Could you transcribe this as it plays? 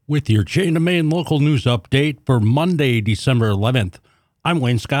With your Chain to Main local news update for Monday, December 11th, I'm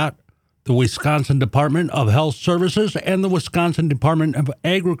Wayne Scott. The Wisconsin Department of Health Services and the Wisconsin Department of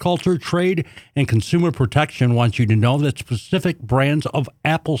Agriculture, Trade, and Consumer Protection want you to know that specific brands of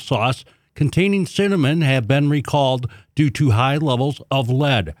applesauce containing cinnamon have been recalled due to high levels of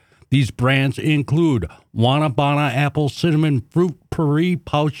lead. These brands include Waupaca Apple Cinnamon Fruit Puree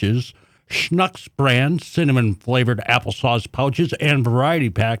Pouches, Schnucks brand cinnamon-flavored applesauce pouches and variety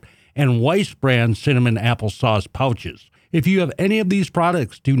pack, and Weiss brand cinnamon applesauce pouches. If you have any of these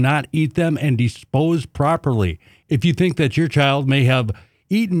products, do not eat them and dispose properly. If you think that your child may have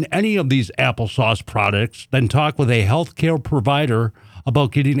eaten any of these applesauce products, then talk with a healthcare provider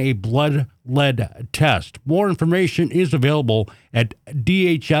about getting a blood lead test. More information is available at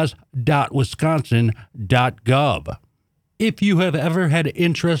dhs.wisconsin.gov. If you have ever had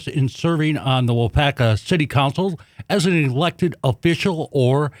interest in serving on the Waupaca City Council as an elected official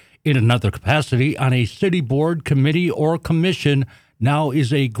or in another capacity on a city board, committee, or commission, now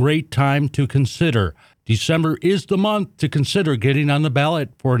is a great time to consider. December is the month to consider getting on the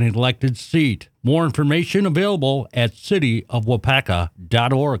ballot for an elected seat. More information available at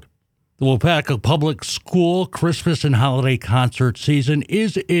cityofwaupaca.org. The Waupaca Public School Christmas and holiday concert season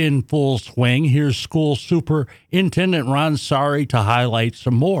is in full swing. Here's School Superintendent Ron Sari to highlight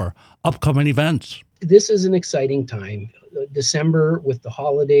some more upcoming events. This is an exciting time. December with the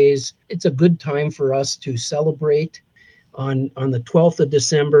holidays, it's a good time for us to celebrate. On the 12th of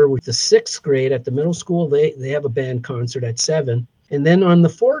December with the 6th grade at the middle school, they have a band concert at 7. And then on the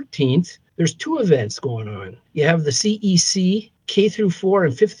 14th, there's 2 events going on. You have the CEC K through 4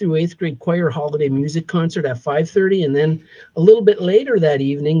 and 5th through 8th grade choir holiday music concert at 5:30. And then a little bit later that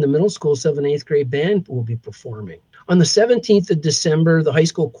evening, the middle school 7th and 8th grade band will be performing. On the 17th of December, the high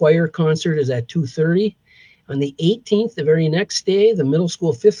school choir concert is at 2:30. On the 18th, the very next day, the middle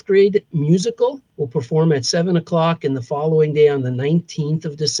school 5th grade musical will perform at 7 o'clock. And the following day, on the 19th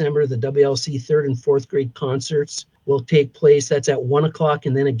of December, the WLC 3rd and 4th grade concerts will take place. That's at 1 o'clock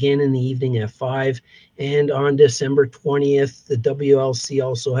and then again in the evening at 5. And on December 20th, the WLC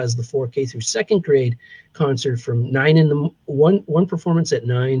also has the 4K through 2nd grade concert from 9 in the one performance at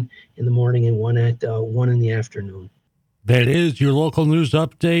 9 in the morning and one at 1 in the afternoon. That is your local news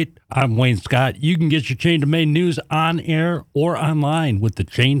update. I'm Wayne Scott. You can get your Chain to Main news on air or online with the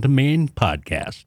Chain to Main podcast.